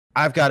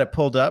I've got it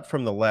pulled up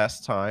from the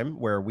last time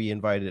where we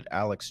invited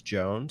Alex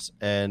Jones.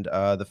 And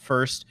the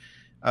first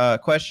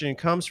question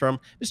comes from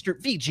Mr.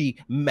 VG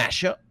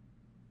Mashup.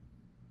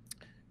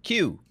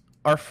 Q,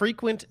 are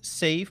frequent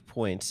save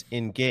points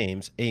in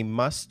games a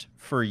must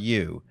for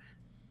you?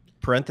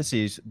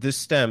 Parentheses, this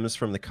stems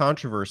from the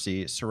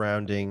controversy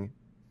surrounding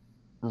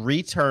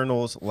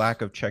Returnal's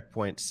lack of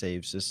checkpoint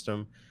save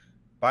system.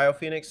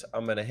 BioPhoenix,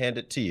 I'm going to hand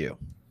it to you.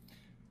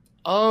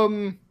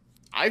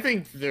 I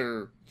think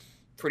they're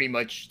pretty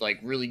much like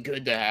really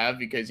good to have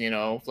because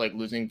like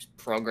losing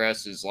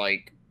progress is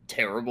like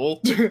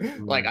terrible.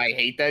 Like I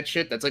hate that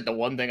shit. That's like the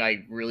one thing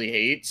I really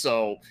hate.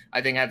 So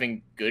I think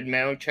having good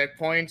amount of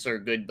checkpoints or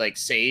good like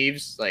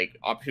saves, like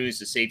opportunities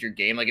to save your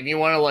game. Like if you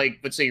want to like,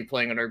 let's say you're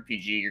playing an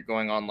RPG, you're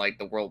going on like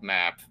the world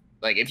map.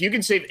 Like if you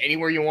can save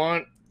anywhere you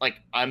want, like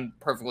I'm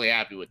perfectly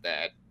happy with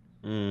that.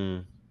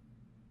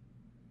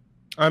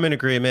 I'm in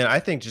agreement. I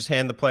think just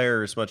hand the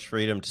player as much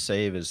freedom to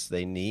save as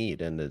they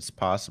need and it's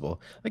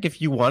possible. Like if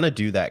you want to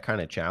do that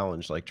kind of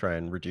challenge, like try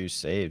and reduce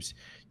saves,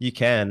 you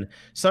can.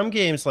 Some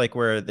games like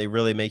where they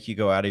really make you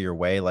go out of your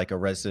way, like a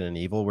Resident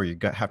Evil where you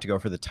have to go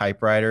for the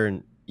typewriter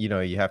and you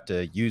have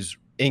to use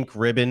ink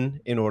ribbon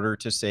in order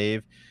to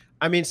save.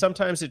 I mean,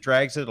 sometimes it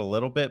drags it a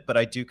little bit, but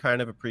I do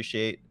kind of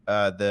appreciate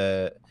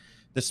the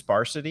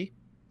sparsity.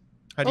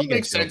 How do you That guys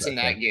makes feel sense about in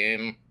that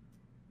game.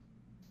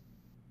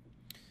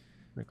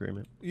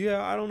 Agreement.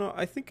 Yeah, I don't know.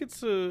 I think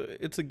it's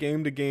a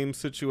game to game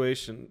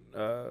situation.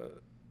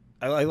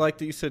 I like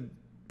that you said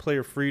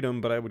player freedom,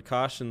 but I would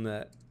caution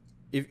that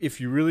if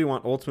you really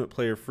want ultimate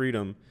player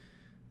freedom,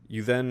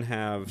 you then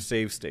have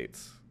save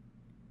states,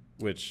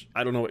 which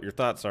I don't know what your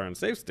thoughts are on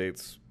save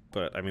states,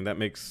 but I mean that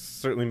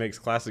certainly makes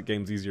classic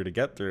games easier to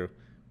get through.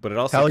 But it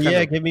also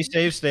give me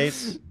save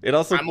states.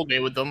 I'm okay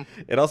with them.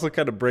 It also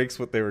kind of breaks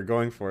what they were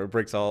going for. It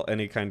breaks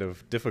any kind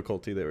of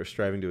difficulty they were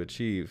striving to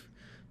achieve.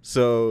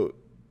 So.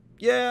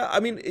 Yeah, I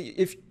mean,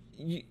 if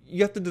you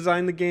have to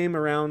design the game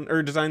around,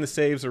 or design the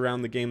saves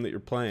around the game that you're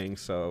playing.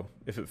 So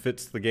if it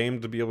fits the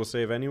game to be able to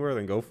save anywhere,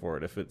 then go for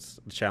it. If it's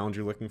the challenge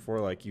you're looking for,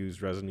 like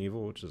use Resident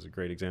Evil, which is a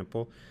great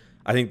example,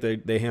 I think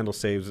they handle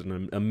saves in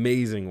an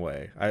amazing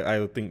way.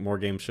 I think more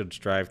games should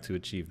strive to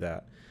achieve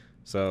that.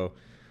 So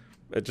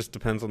it just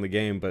depends on the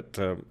game. But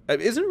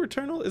isn't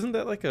Returnal? Isn't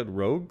that like a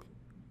roguelike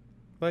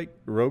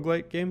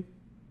game?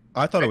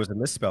 I thought it was a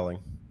misspelling.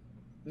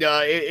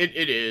 No,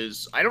 it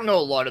is. I don't know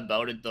a lot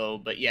about it though,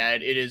 but yeah,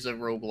 it is a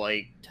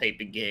roguelike type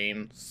of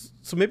game.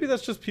 So maybe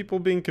that's just people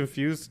being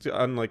confused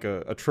on like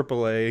a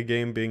AAA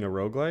game being a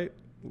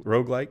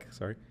roguelike.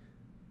 Sorry.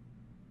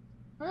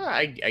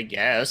 I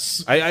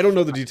guess. I don't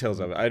know the details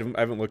of it. I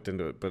haven't looked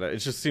into it, but it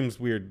just seems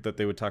weird that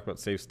they would talk about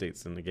save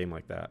states in a game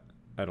like that.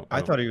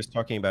 I thought he was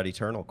talking about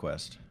Eternal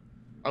Quest.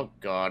 Oh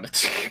God,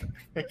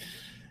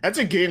 that's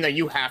a game that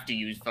you have to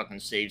use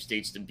fucking save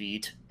states to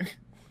beat.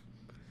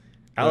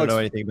 I don't know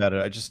anything about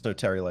it. I just know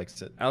Terry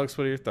likes it. Alex,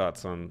 what are your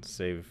thoughts on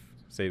saves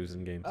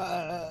in games?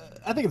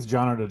 I think it's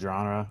genre to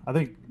genre. I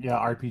think,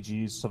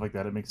 RPGs, stuff like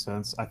that, it makes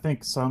sense. I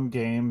think some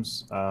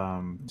games,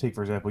 take,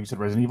 for example, you said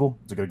Resident Evil.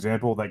 It's a good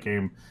example. That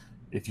game,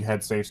 if you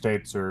had save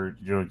states or,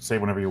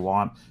 save whenever you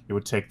want, it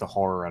would take the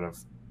horror out of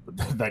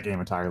that game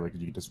entirely because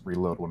you could just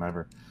reload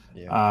whenever.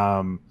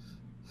 Yeah.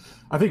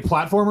 I think a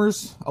lot of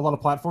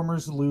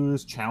platformers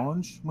lose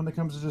challenge when it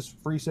comes to just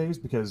free saves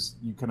because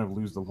you kind of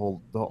lose the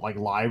like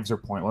lives are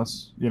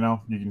pointless. You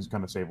can just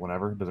kind of save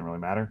whenever. It doesn't really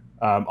matter.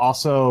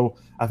 Also,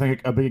 I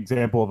think a big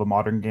example of a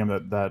modern game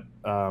that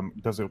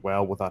does it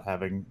well without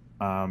having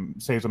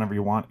saves whenever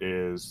you want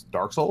is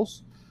Dark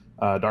Souls.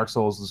 Dark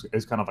Souls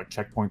is kind of like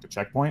checkpoint to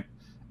checkpoint.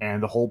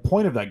 And the whole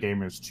point of that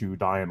game is to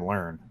die and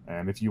learn.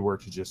 And if you were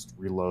to just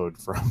reload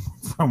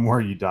from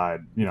where you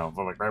died,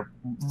 like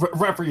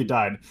right where you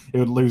died, it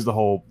would lose the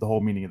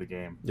whole meaning of the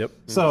game. Yep.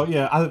 So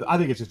yeah, I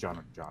think it's just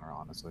genre,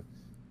 honestly.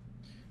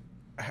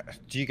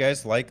 Do you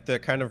guys like the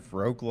kind of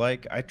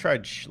roguelike? I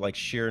tried like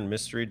Sheer and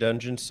Mystery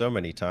Dungeon so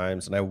many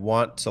times, and I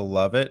want to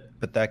love it,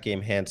 but that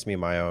game hands me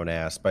my own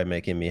ass by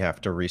making me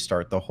have to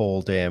restart the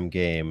whole damn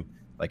game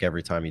like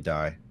every time you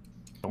die.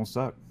 Don't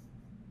suck.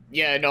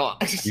 Yeah, no.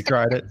 You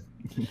tried it?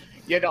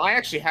 Yeah, no, I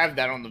actually have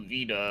that on the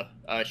Vita,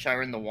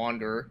 Shiren the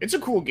Wanderer. It's a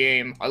cool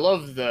game. I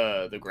love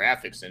the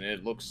graphics in it.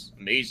 It looks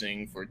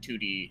amazing for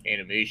 2D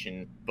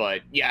animation.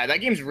 But yeah, that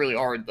game's really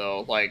hard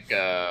though. Like,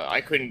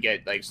 I couldn't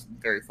get like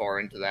very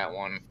far into that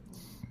one.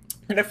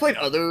 And I've played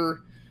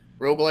other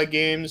roguelike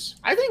games.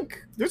 I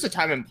think there's a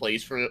time and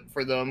place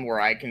for them where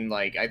I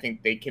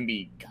think they can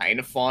be kind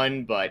of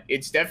fun, but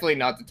it's definitely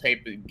not the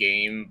type of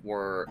game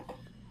where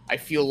I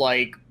feel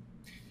like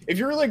if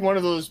you're like one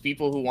of those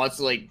people who wants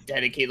to like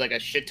dedicate like a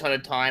shit ton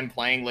of time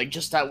playing like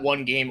just that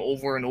one game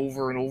over and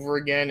over and over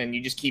again and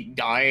you just keep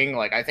dying,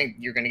 like I think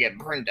you're gonna get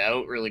burned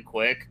out really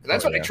quick.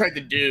 That's what I tried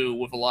to do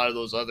with a lot of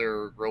those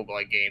other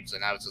roguelike games,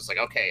 and I was just like,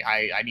 okay,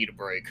 I need a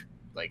break.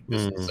 Like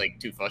this is like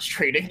too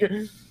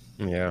frustrating.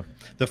 Yeah.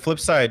 The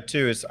flip side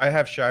too is I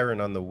have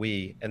Shiren on the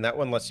Wii, and that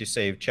one lets you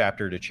save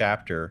chapter to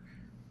chapter.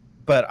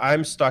 But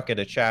I'm stuck at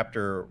a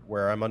chapter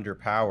where I'm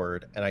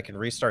underpowered and I can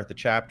restart the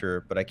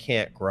chapter, but I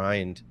can't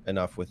grind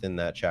enough within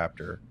that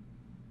chapter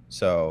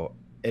So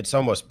it's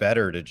almost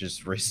better to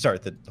just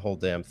restart the whole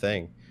damn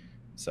thing.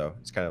 So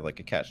it's kind of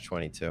like a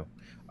catch-22.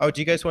 Oh, do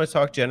you guys want to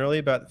talk generally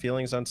about the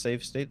feelings on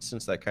save states,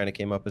 since that kind of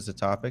came up as a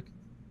topic?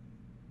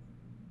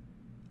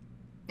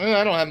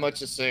 I don't have much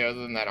to say other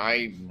than that.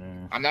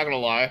 I'm not gonna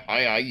lie.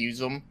 I use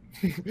them.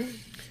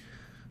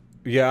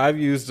 Yeah, I've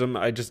used them.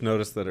 I just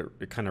noticed that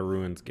it kind of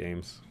ruins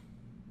games.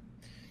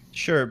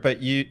 Sure, but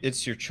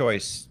it's your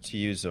choice to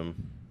use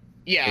them.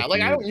 Yeah, If like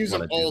I you don't use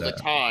them wanna do all the that.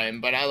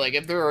 time, but I like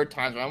if there are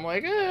times where I'm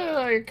like,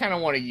 I kind of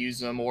want to use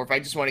them, or if I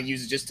just want to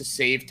use it just to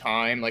save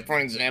time. Like for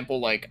an example,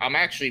 like I'm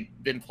actually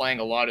been playing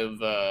a lot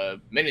of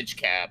Minish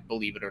Cap,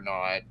 believe it or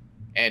not,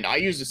 and I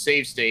use the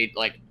save state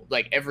like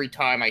every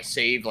time I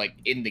save like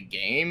in the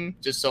game,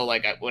 just so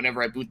like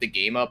whenever I boot the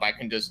game up, I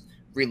can just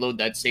reload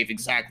that save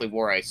exactly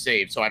where I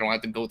saved, so I don't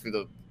have to go through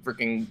the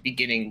freaking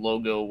beginning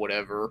logo,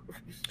 whatever.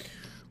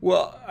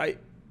 Well,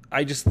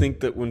 I just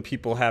think that when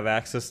people have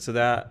access to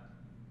that,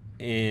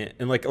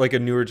 and like a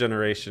newer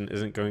generation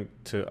isn't going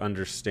to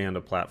understand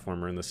a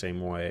platformer in the same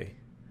way,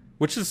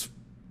 which is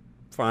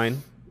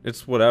fine.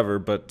 It's whatever,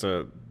 but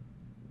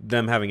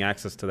them having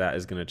access to that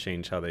is going to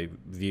change how they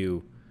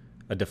view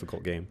a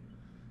difficult game.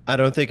 I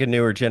don't think a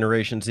newer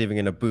generation's even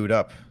going to boot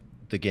up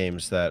the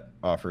games that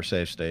offer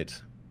save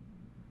states.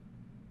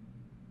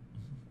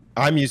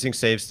 I'm using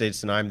save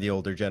states and I'm the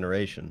older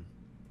generation.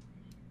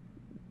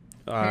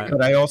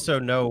 But I also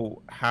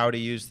know how to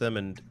use them,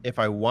 and if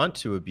I want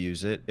to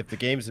abuse it, if the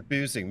game's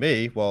abusing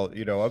me, well,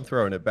 you know, I'm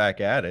throwing it back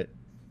at it.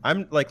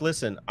 I'm like,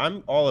 listen,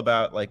 I'm all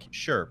about like,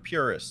 sure,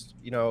 purist.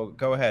 You know,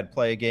 go ahead,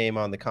 play a game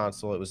on the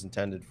console it was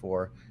intended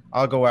for.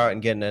 I'll go out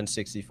and get an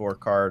N64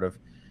 card of,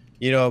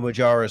 you know,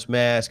 Majora's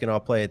Mask, and I'll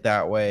play it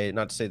that way.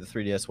 Not to say the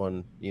 3DS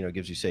one, you know,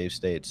 gives you save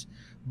states,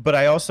 but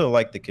I also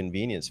like the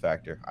convenience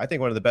factor. I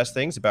think one of the best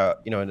things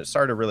about, you know, and it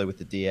started really with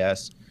the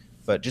DS,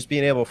 but just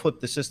being able to flip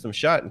the system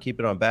shut and keep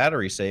it on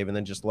battery save and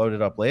then just load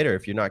it up later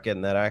if you're not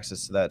getting that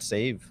access to that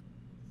save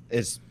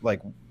is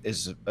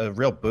a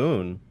real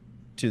boon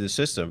to the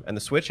system. And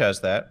the Switch has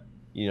that.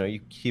 You know,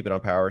 you keep it on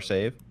power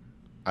save.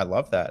 I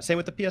love that. Same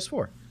with the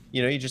PS4.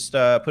 You know, you just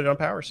put it on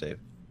power save.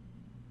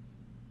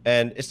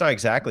 And it's not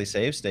exactly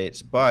save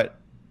states,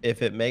 but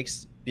if it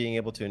makes being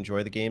able to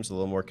enjoy the games a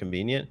little more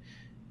convenient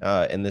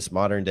in this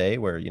modern day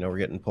where, you know, we're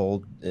getting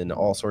pulled in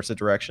all sorts of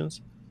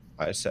directions,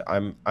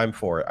 I'm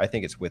for it. I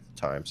think it's with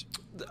the times.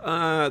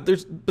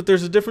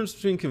 There's a difference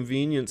between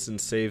convenience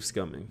and save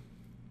scumming,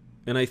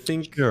 and I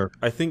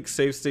think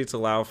save states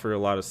allow for a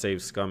lot of save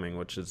scumming,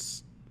 which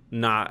is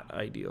not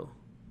ideal.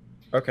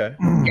 Okay.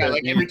 Yeah,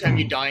 like every time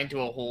you die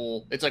into a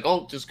hole, it's like,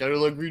 oh, just gotta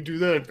like redo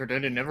that and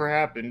pretend it never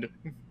happened.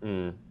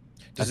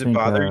 Does it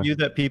bother you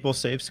that people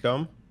save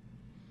scum?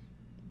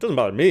 It doesn't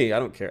bother me. I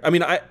don't care. I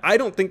mean, I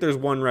don't think there's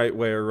one right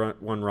way or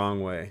one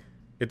wrong way.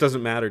 It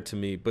doesn't matter to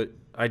me, but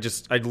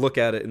I'd look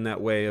at it in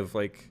that way of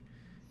like,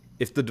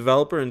 if the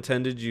developer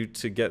intended you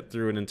to get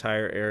through an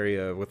entire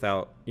area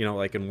without, you know,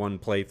 like in one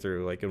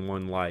playthrough, like in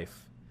one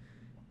life,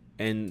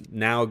 and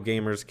now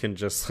gamers can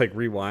just like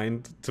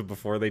rewind to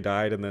before they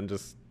died and then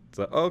just,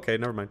 oh, okay,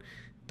 never mind,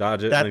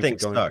 dodge it. That and thing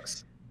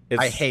sucks.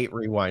 I hate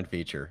rewind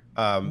feature.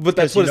 But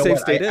that's what a save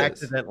state is. I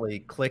accidentally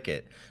click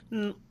it.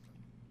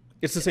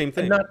 It's the same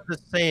thing. Not the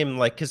same,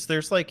 like, because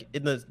there's like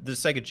in the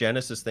Sega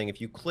Genesis thing,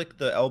 if you click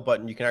the L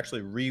button, you can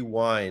actually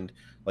rewind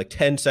like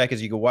 10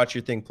 seconds. You can watch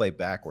your thing play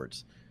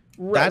backwards.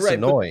 That's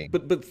annoying.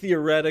 But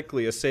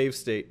theoretically, a save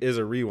state is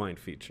a rewind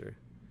feature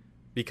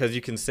because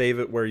you can save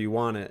it where you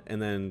want it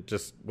and then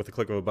just with a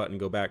click of a button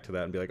go back to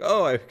that and be like,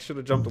 oh, I should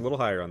have jumped a little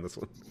higher on this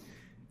one.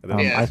 And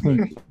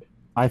then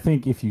I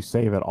think if you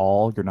save at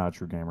all, you're not a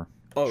true gamer.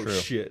 Oh, True.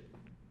 shit.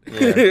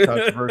 Yeah,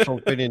 controversial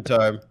opinion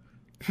time.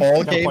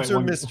 All games are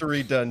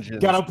mystery dungeons.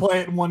 Gotta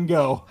play it in one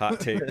go. Hot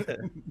take.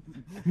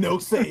 No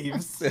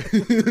saves.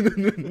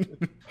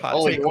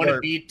 Oh, you want to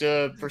beat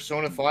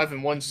Persona 5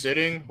 in one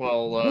sitting?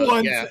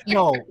 Well, yeah.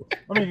 No,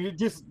 I mean,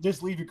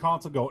 just leave your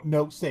console. Go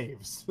no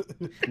saves.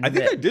 I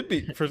think I did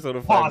beat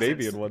Persona 5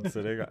 maybe in one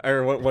sitting,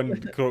 or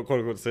one quote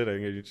unquote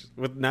sitting. And you just,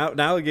 with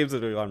now the games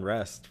are on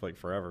rest like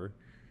forever.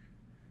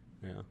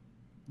 Yeah.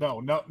 No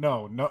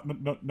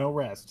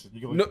rest.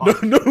 You can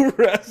no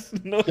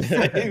rest. No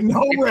save.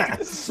 No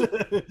rest.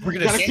 We're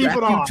gonna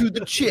strap you to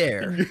the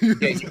chair.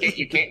 Yeah,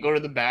 you can't go to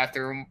the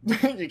bathroom.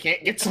 You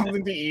can't get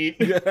something to eat.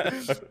 Yeah.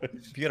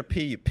 If you gotta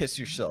pee, you piss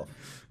yourself.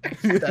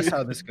 That's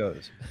how this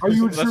goes. Are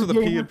you a That's true what the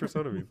gamer? P in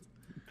Persona means.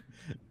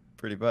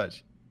 Pretty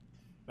much.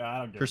 I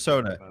don't get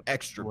Persona, it,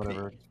 extra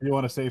whatever. P. If you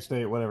want to save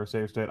state, whatever,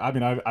 save state. I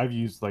mean, I've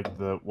used like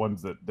the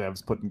ones that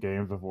devs put in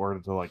games before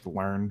to like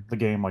learn the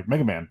game, like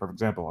Mega Man, for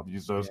example. I've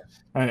used those,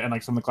 and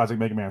like some of the classic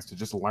Mega Mans to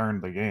just learn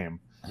the game.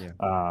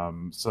 Yeah.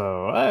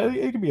 So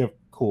it can be a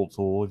cool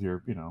tool if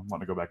you're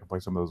wanting to go back and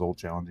play some of those old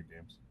challenging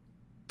games.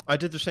 I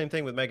did the same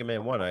thing with Mega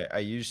Man 1. I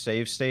used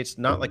save states,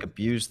 not like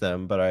abuse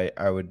them, but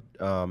I would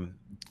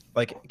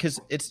like,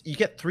 because you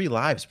get 3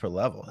 lives per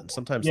level, and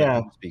sometimes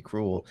that can be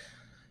cruel.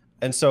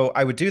 And so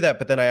I would do that,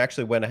 but then I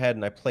actually went ahead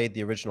and I played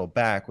the original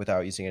back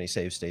without using any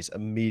save states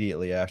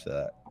immediately after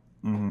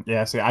that.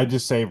 Yeah, see, I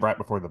just saved right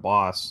before the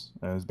boss.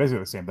 And it's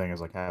basically the same thing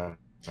as like having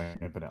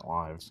infinite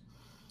lives.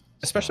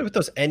 Especially with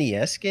those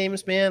NES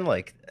games, man.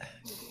 Like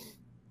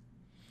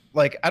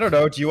I don't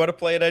know. Do you want to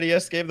play an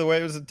NES game the way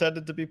it was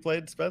intended to be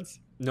played, Spence?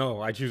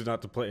 No, I choose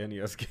not to play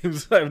NES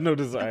games. I have no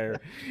desire.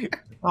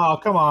 Oh,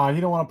 come on.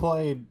 You don't want to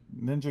play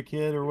Ninja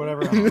Kid or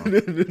whatever?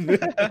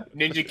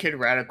 Ninja Kid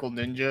Radical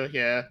Ninja,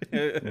 yeah.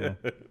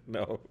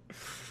 No.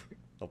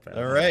 I'll pass.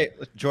 All right.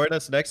 Join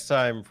us next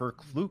time for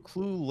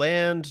Clue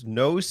Land,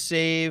 no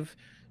save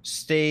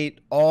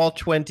state, all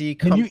 20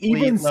 Can you complete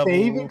even level.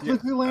 save in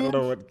Clue Land? I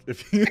don't know what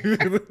if you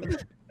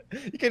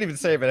You can't even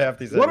save it half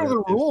these. What are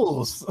the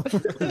rules?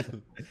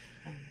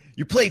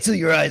 You play till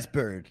your eyes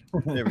burn.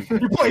 There we go.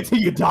 You play till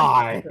you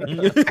die.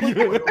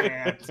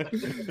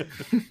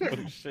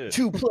 Oh, shit.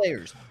 2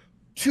 players,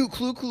 2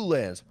 Clue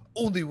Lands.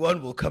 Only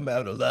one will come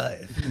out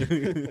alive.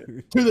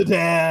 To the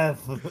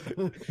death.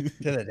 To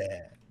the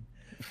death.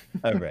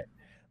 All right.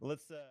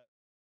 Let's.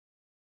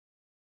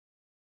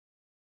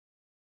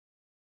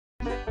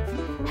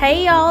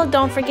 Hey y'all,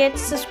 don't forget to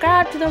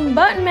subscribe to them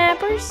Button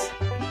Mappers.